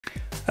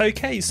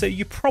Okay, so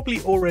you're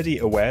probably already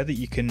aware that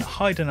you can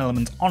hide an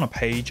element on a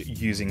page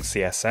using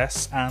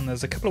CSS, and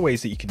there's a couple of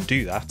ways that you can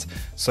do that.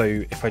 So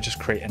if I just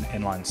create an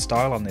inline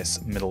style on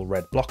this middle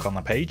red block on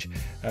the page,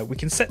 we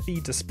can set the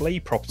display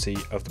property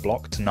of the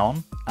block to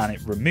none, and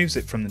it removes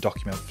it from the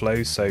document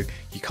flow so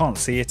you can't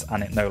see it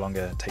and it no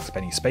longer takes up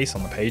any space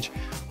on the page.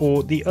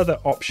 Or the other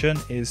option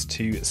is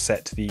to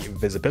set the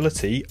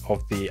visibility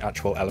of the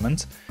actual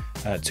element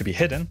to be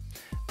hidden.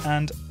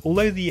 And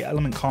although the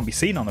element can't be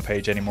seen on the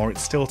page anymore,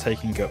 it's still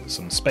taking up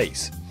some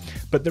space.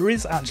 But there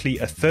is actually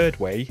a third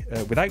way,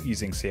 without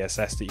using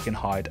CSS, that you can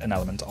hide an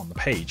element on the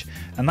page,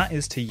 and that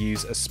is to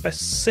use a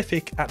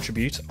specific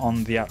attribute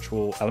on the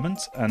actual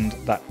element, and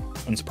that,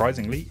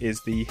 unsurprisingly,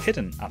 is the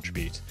hidden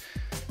attribute.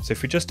 So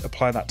if we just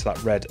apply that to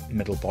that red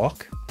middle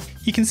block,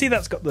 you can see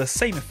that's got the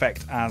same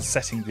effect as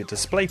setting the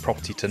display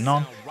property to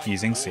none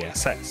using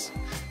CSS.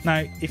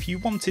 Now, if you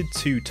wanted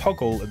to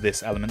toggle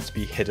this element to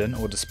be hidden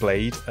or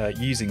displayed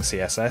using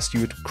CSS, you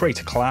would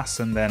create a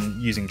class and then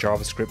using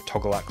JavaScript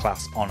toggle that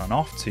class on and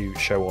off to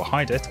show or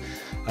hide it.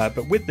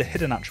 But with the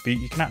hidden attribute,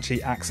 you can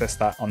actually access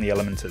that on the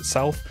element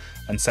itself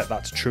and set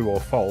that to true or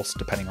false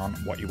depending on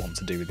what you want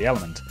to do with the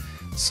element.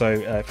 So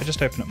if I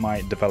just open up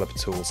my developer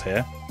tools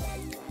here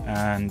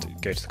and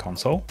go to the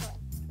console,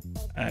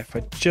 if I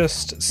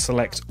just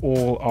select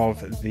all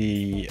of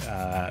the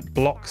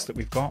blocks that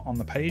we've got on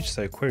the page,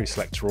 so query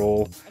selector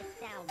all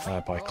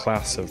by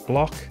class of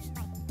block,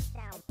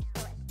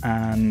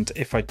 and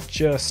if I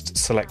just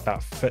select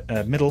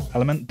that middle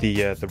element,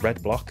 the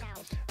red block,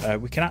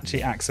 we can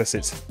actually access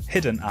its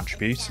hidden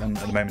attribute, and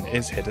at the moment it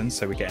is hidden,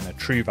 so we're getting a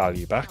true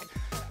value back.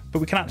 But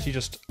we can actually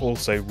just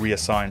also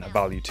reassign a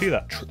value to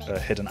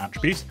that hidden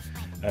attribute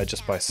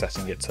just by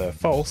setting it to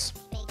false.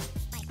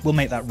 We'll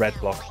make that red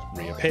block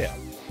reappear.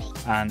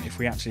 And if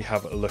we actually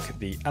have a look at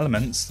the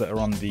elements that are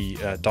on the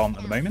DOM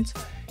at the moment,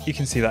 you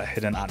can see that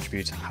hidden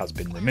attribute has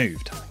been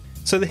removed.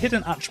 So the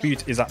hidden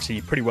attribute is actually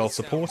pretty well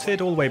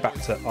supported all the way back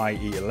to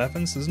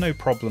IE11, so there's no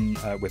problem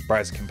with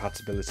browser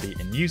compatibility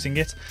in using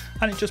it,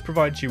 and it just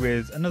provides you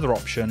with another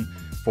option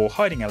for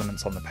hiding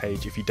elements on the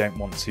page if you don't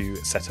want to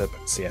set up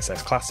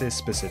CSS classes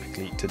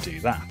specifically to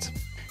do that.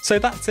 So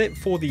that's it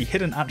for the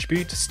hidden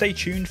attribute. Stay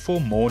tuned for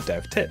more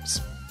dev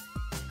tips.